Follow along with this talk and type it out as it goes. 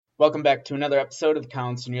Welcome back to another episode of the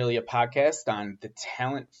Colin Cernelia podcast on the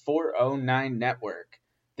Talent 409 Network.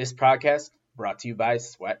 This podcast brought to you by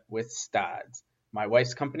Sweat with Stods, my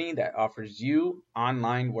wife's company that offers you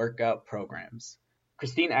online workout programs.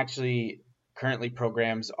 Christine actually currently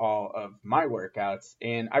programs all of my workouts,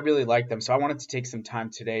 and I really like them. So I wanted to take some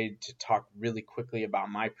time today to talk really quickly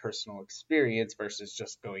about my personal experience versus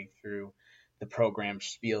just going through the program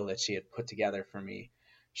spiel that she had put together for me.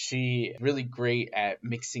 She really great at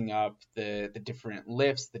mixing up the different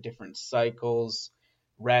lifts, the different cycles,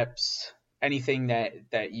 reps, anything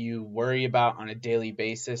that you worry about on a daily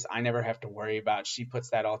basis. I never have to worry about. She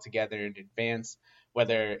puts that all together in advance,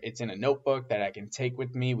 whether it's in a notebook that I can take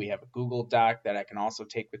with me. We have a Google Doc that I can also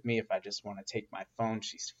take with me if I just want to take my phone.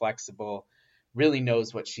 She's flexible, really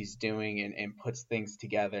knows what she's doing and puts things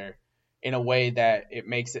together in a way that it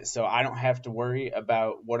makes it so I don't have to worry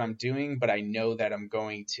about what I'm doing, but I know that I'm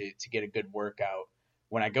going to get a good workout.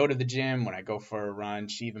 When I go to the gym, when I go for a run,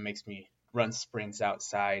 she even makes me run sprints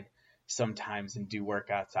outside sometimes and do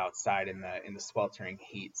workouts outside in the sweltering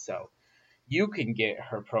heat. So you can get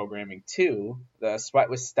her programming too. The Sweat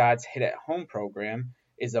with Stods Hit at Home program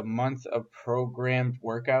is a month of programmed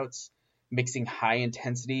workouts, mixing high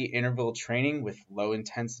intensity interval training with low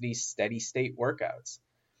intensity steady state workouts.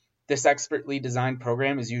 This expertly designed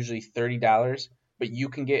program is usually $30, but you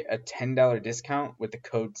can get a $10 discount with the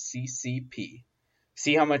code CCP.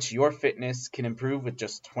 See how much your fitness can improve with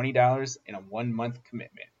just $20 in a 1-month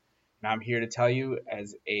commitment. And I'm here to tell you,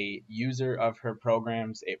 as a user of her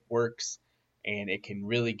programs, it works and it can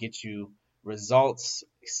really get you results,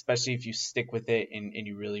 especially if you stick with it and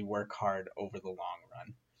you really work hard over the long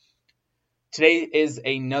run. Today is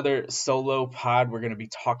another solo pod. We're going to be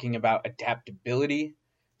talking about adaptability.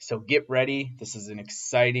 So get ready. This is an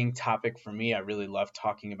exciting topic for me. I really love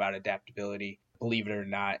talking about adaptability, believe it or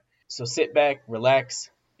not. So sit back, relax,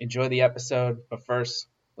 enjoy the episode. But first,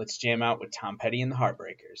 let's jam out with Tom Petty and the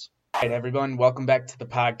Heartbreakers. All right, everyone, welcome back to the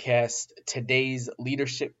podcast. Today's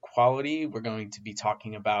leadership quality, we're going to be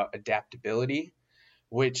talking about adaptability,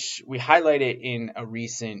 which we highlighted in a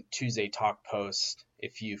recent Tuesday Talk post.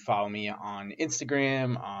 If you follow me on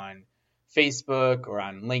Instagram, on Facebook, or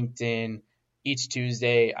on LinkedIn, each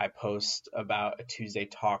Tuesday, I post about a Tuesday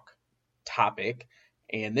Talk topic,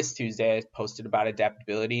 and this Tuesday, I posted about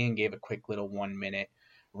adaptability and gave a quick little 1-minute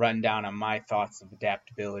rundown on my thoughts of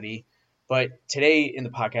adaptability. But today in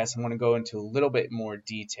the podcast, I want to go into a little bit more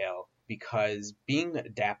detail because being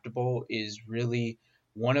adaptable is really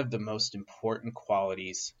one of the most important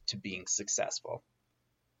qualities to being successful.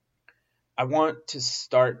 I want to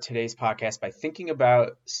start today's podcast by thinking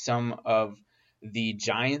about some of the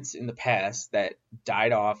giants in the past that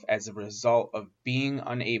died off as a result of being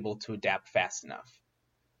unable to adapt fast enough.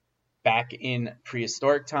 Back in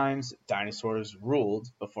prehistoric times, dinosaurs ruled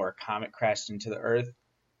before a comet crashed into the earth,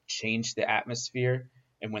 changed the atmosphere,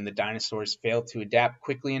 and when the dinosaurs failed to adapt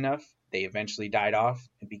quickly enough, they eventually died off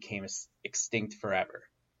and became extinct forever.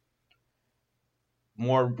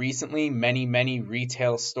 More recently, many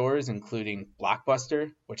retail stores, including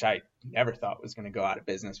Blockbuster, which I never thought was going to go out of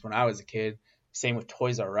business when I was a kid. Same with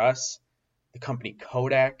Toys R Us, the company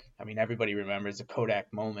Kodak. I mean, everybody remembers the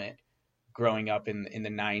Kodak moment growing up in the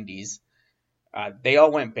 90s. They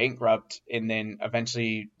all went bankrupt and then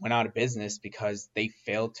eventually went out of business because they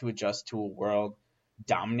failed to adjust to a world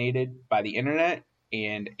dominated by the internet,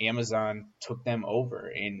 and Amazon took them over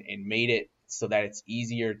and made it so that it's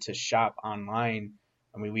easier to shop online.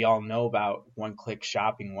 I mean, we all know about one-click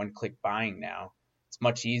shopping, one-click buying now. It's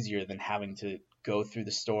much easier than having to go through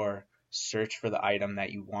the store, search for the item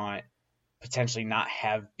that you want, potentially not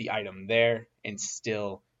have the item there, and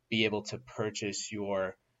still be able to purchase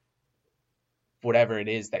your whatever it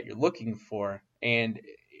is that you're looking for. And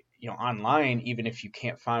online, even if you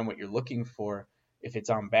can't find what you're looking for, if it's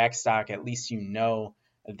on backstock, at least you know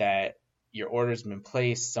that your order's been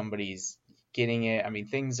placed, somebody's getting it. I mean,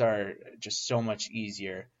 things are just so much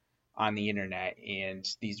easier on the internet, and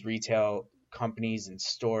these retail companies and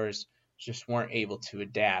stores just weren't able to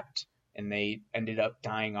adapt, and they ended up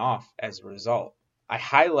dying off as a result. I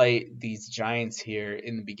highlight these giants here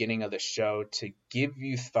in the beginning of the show to give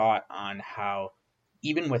you thought on how,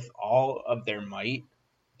 even with all of their might,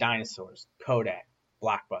 dinosaurs, Kodak,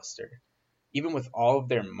 Blockbuster, even with all of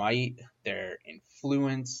their might, their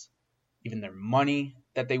influence, even their money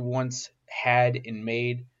that they once had and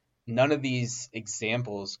made, none of these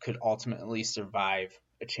examples could ultimately survive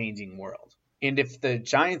a changing world. And if the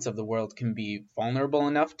giants of the world can be vulnerable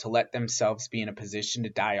enough to let themselves be in a position to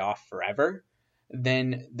die off forever,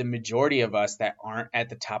 then the majority of us that aren't at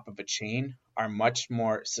the top of a chain are much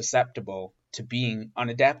more susceptible to being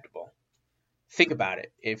unadaptable. Think about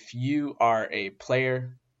it. If you are a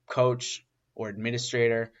player, coach, or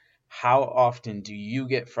administrator, how often do you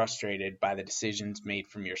get frustrated by the decisions made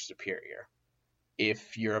from your superior?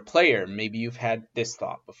 If you're a player, maybe you've had this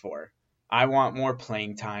thought before. I want more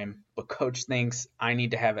playing time, but coach thinks I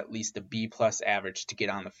need to have at least a B plus average to get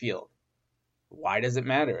on the field. Why does it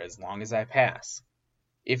matter as long as I pass?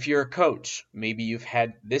 If you're a coach, maybe you've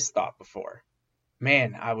had this thought before.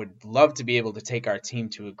 Man, I would love to be able to take our team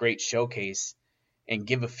to a great showcase and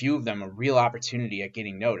give a few of them a real opportunity at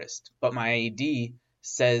getting noticed. But my AD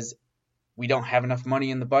says we don't have enough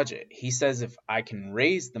money in the budget. He says if I can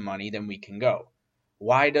raise the money, then we can go.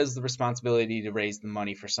 Why does the responsibility to raise the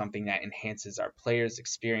money for something that enhances our players'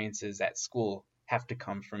 experiences at school have to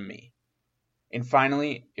come from me? And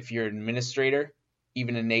finally, if you're an administrator,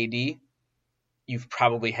 even an AD, you've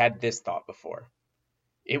probably had this thought before.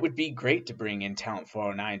 It would be great to bring in Talent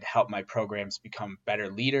 409 to help my programs become better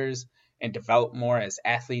leaders and develop more as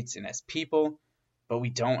athletes and as people, but we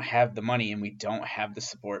don't have the money and we don't have the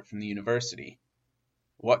support from the university.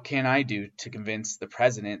 What can I do to convince the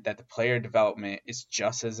president that the player development is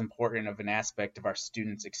just as important of an aspect of our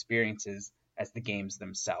students' experiences as the games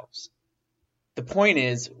themselves? The point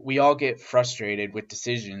is, we all get frustrated with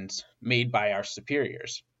decisions made by our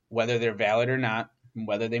superiors, whether they're valid or not,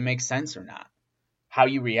 whether they make sense or not. How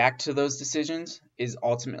you react to those decisions is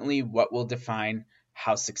ultimately what will define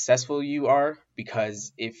how successful you are,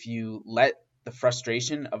 because if you let the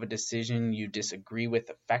frustration of a decision you disagree with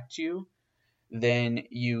affect you, then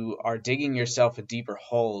you are digging yourself a deeper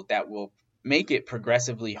hole that will make it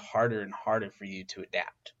progressively harder and harder for you to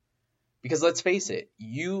adapt. Because let's face it,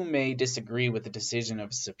 you may disagree with the decision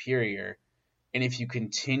of a superior, and if you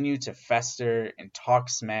continue to fester and talk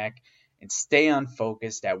smack and stay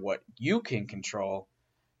unfocused at what you can control,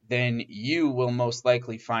 then you will most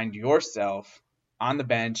likely find yourself on the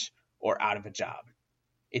bench or out of a job.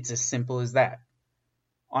 It's as simple as that.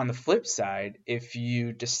 On the flip side, if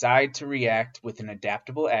you decide to react with an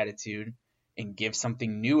adaptable attitude and give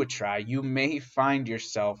something new a try, you may find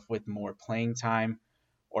yourself with more playing time,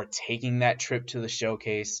 or taking that trip to the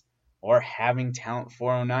showcase, or having Talent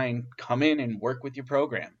 409 come in and work with your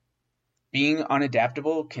program. Being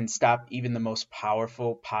unadaptable can stop even the most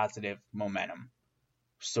powerful positive momentum.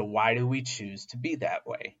 So why do we choose to be that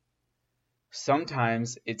way?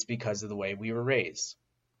 Sometimes it's because of the way we were raised.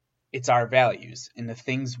 It's our values and the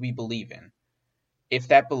things we believe in. If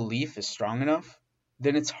that belief is strong enough,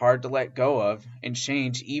 then it's hard to let go of and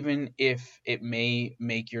change, even if it may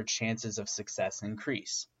make your chances of success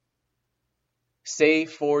increase. Say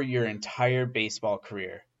for your entire baseball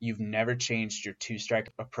career, you've never changed your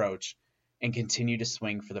two-strike approach and continue to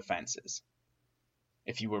swing for the fences.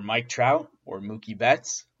 If you were Mike Trout or Mookie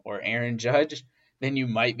Betts or Aaron Judge, then you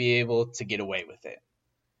might be able to get away with it.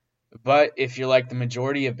 But if you're like the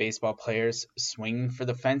majority of baseball players, swinging for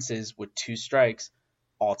the fences with two strikes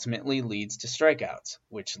ultimately leads to strikeouts,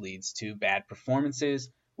 which leads to bad performances,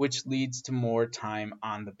 which leads to more time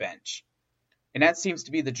on the bench. And that seems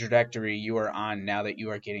to be the trajectory you are on now that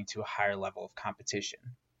you are getting to a higher level of competition.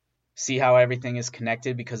 See how everything is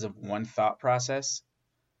connected because of one thought process?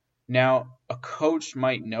 Now, a coach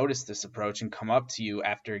might notice this approach and come up to you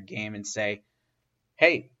after a game and say,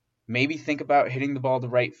 hey, maybe think about hitting the ball to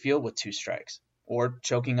right field with two strikes, or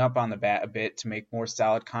choking up on the bat a bit to make more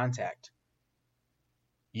solid contact.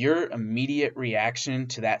 Your immediate reaction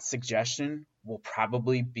to that suggestion will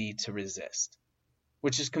probably be to resist,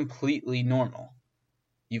 which is completely normal.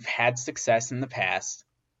 You've had success in the past.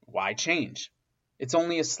 Why change? It's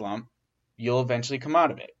only a slump. You'll eventually come out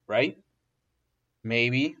of it, right?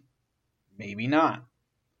 Maybe, maybe not.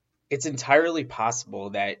 It's entirely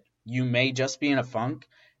possible that you may just be in a funk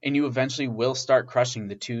and you eventually will start crushing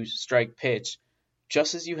the two-strike pitch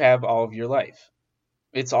just as you have all of your life.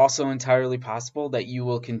 It's also entirely possible that you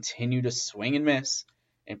will continue to swing and miss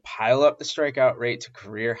and pile up the strikeout rate to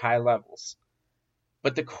career high levels.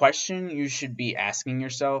 But the question you should be asking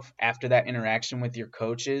yourself after that interaction with your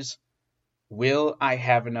coach is, will I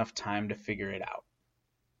have enough time to figure it out?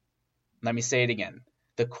 Let me say it again.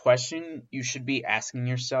 The question you should be asking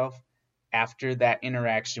yourself after that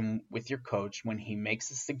interaction with your coach when he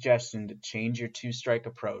makes a suggestion to change your two-strike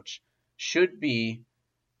approach should be,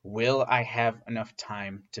 will I have enough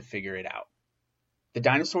time to figure it out? The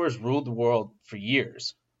dinosaurs ruled the world for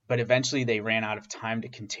years, but eventually they ran out of time to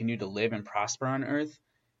continue to live and prosper on Earth,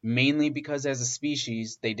 mainly because as a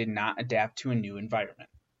species they did not adapt to a new environment.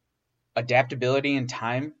 Adaptability and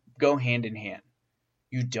time go hand in hand.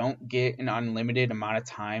 You don't get an unlimited amount of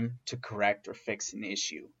time to correct or fix an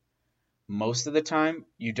issue. Most of the time,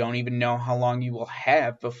 you don't even know how long you will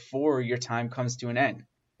have before your time comes to an end.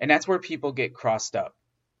 And that's where people get crossed up.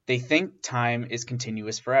 They think time is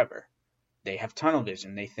continuous forever. They have tunnel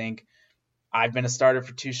vision. They think, I've been a starter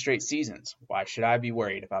for 2 straight seasons. Why should I be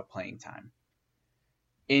worried about playing time?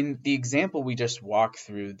 In the example we just walked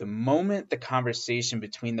through, the moment the conversation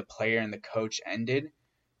between the player and the coach ended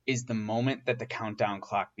is the moment that the countdown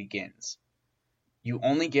clock begins. You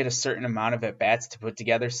only get a certain amount of at-bats to put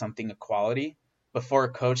together something of quality before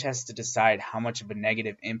a coach has to decide how much of a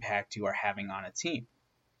negative impact you are having on a team.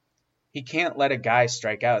 He can't let a guy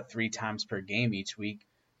strike out 3 times per game each week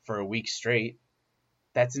for a week straight.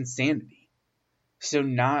 That's insanity. So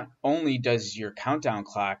not only does your countdown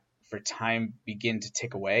clock for time begin to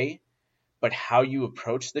tick away, but how you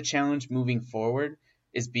approach the challenge moving forward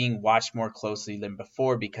is being watched more closely than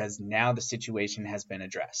before because now the situation has been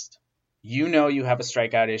addressed. You know you have a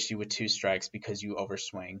strikeout issue with 2 strikes because you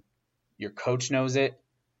overswing. Your coach knows it.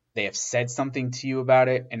 They have said something to you about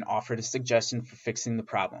it and offered a suggestion for fixing the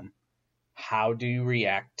problem. How do you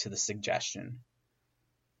react to the suggestion?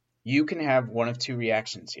 You can have one of 2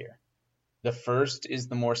 reactions here. The first is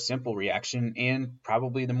the more simple reaction and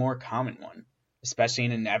probably the more common one, especially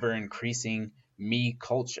in an ever-increasing me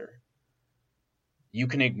culture. You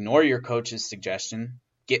can ignore your coach's suggestion,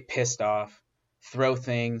 get pissed off, throw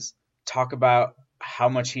things, talk about how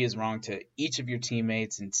much he is wrong to each of your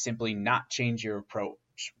teammates, and simply not change your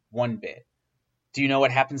approach one bit. Do you know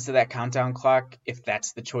what happens to that countdown clock if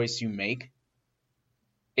that's the choice you make?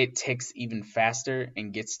 It ticks even faster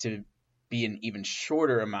and gets to be an even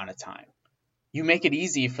shorter amount of time. You make it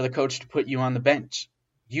easy for the coach to put you on the bench.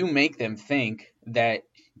 You make them think that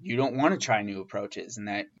you don't want to try new approaches and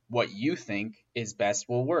that what you think is best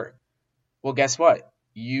will work. Well, guess what?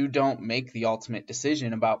 You don't make the ultimate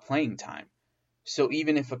decision about playing time. So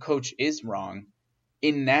even if a coach is wrong,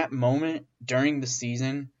 in that moment during the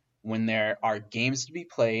season, when there are games to be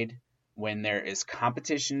played, when there is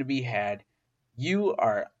competition to be had, you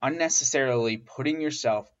are unnecessarily putting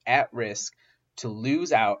yourself at risk to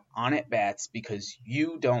lose out on at-bats because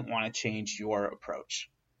you don't want to change your approach.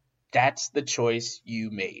 That's the choice you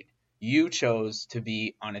made. You chose to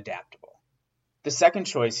be unadaptable. The second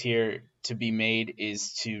choice here to be made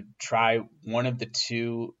is to try one of the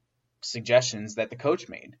 2 suggestions that the coach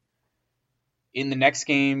made. In the next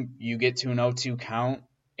game, you get to an 0-2 count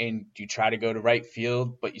and you try to go to right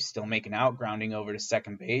field, but you still make an out grounding over to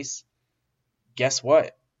second base. Guess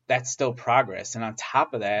what? That's still progress. And on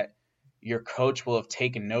top of that, your coach will have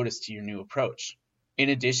taken notice to your new approach. In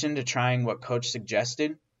addition to trying what coach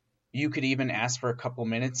suggested, you could even ask for a couple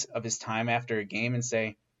minutes of his time after a game and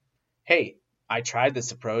say, hey, I tried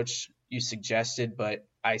this approach you suggested, but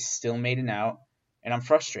I still made an out and I'm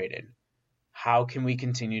frustrated. How can we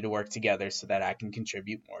continue to work together so that I can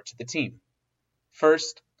contribute more to the team?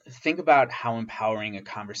 First, think about how empowering a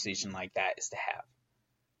conversation like that is to have.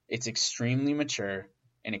 It's extremely mature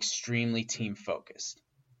and extremely team-focused.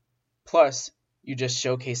 Plus, you just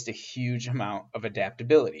showcased a huge amount of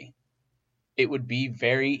adaptability. It would be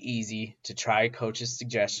very easy to try a coach's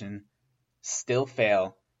suggestion, still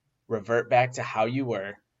fail, revert back to how you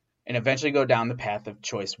were, and eventually go down the path of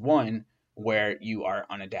choice 1 where you are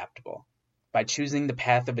unadaptable. By choosing the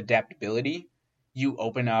path of adaptability, you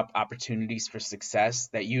open up opportunities for success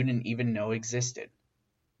that you didn't even know existed.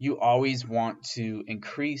 You always want to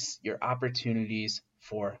increase your opportunities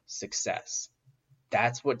for success.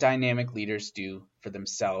 That's what dynamic leaders do for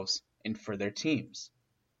themselves and for their teams.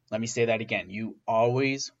 Let me say that again. You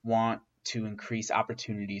always want to increase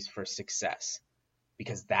opportunities for success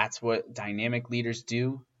because that's what dynamic leaders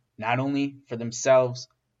do, not only for themselves,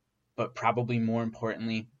 but probably more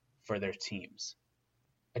importantly, for their teams.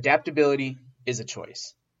 Adaptability is a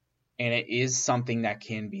choice, and it is something that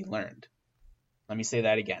can be learned. Let me say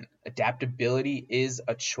that again. Adaptability is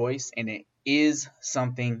a choice, and it is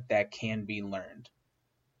something that can be learned.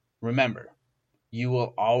 Remember, you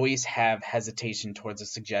will always have hesitation towards a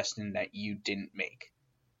suggestion that you didn't make.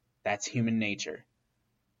 That's human nature.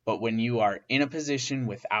 But when you are in a position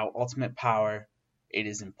without ultimate power, it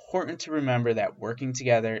is important to remember that working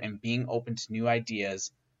together and being open to new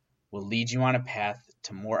ideas will lead you on a path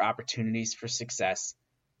to more opportunities for success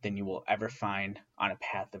than you will ever find on a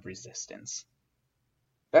path of resistance.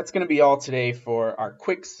 That's going to be all today for our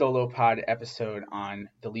quick solo pod episode on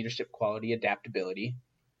the leadership quality adaptability.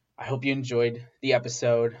 I hope you enjoyed the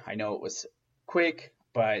episode. I know it was quick,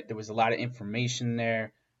 but there was a lot of information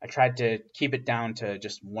there. I tried to keep it down to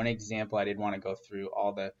just one example. I didn't want to go through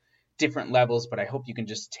all the different levels, but I hope you can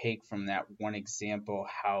just take from that one example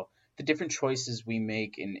how the different choices we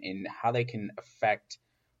make and how they can affect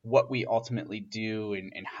what we ultimately do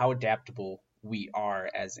and how adaptable we are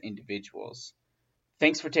as individuals.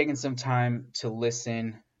 Thanks for taking some time to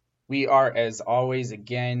listen. We are, as always,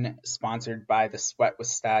 again, sponsored by the Sweat with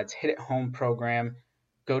Stods Hit It Home program.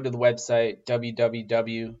 Go to the website,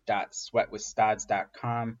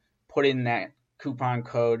 www.sweatwithstods.com. Put in that coupon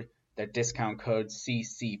code, that discount code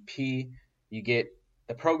CCP. You get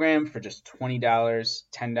the program for just $20,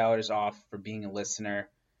 $10 off for being a listener.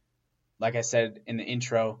 Like I said in the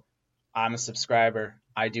intro, I'm a subscriber.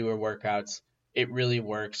 I do her workouts. It really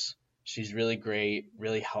works. She's really great,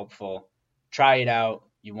 really helpful. Try it out.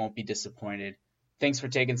 You won't be disappointed. Thanks for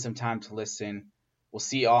taking some time to listen. We'll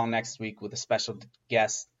see you all next week with a special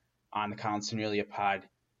guest on the Colin Signoria pod.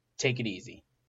 Take it easy.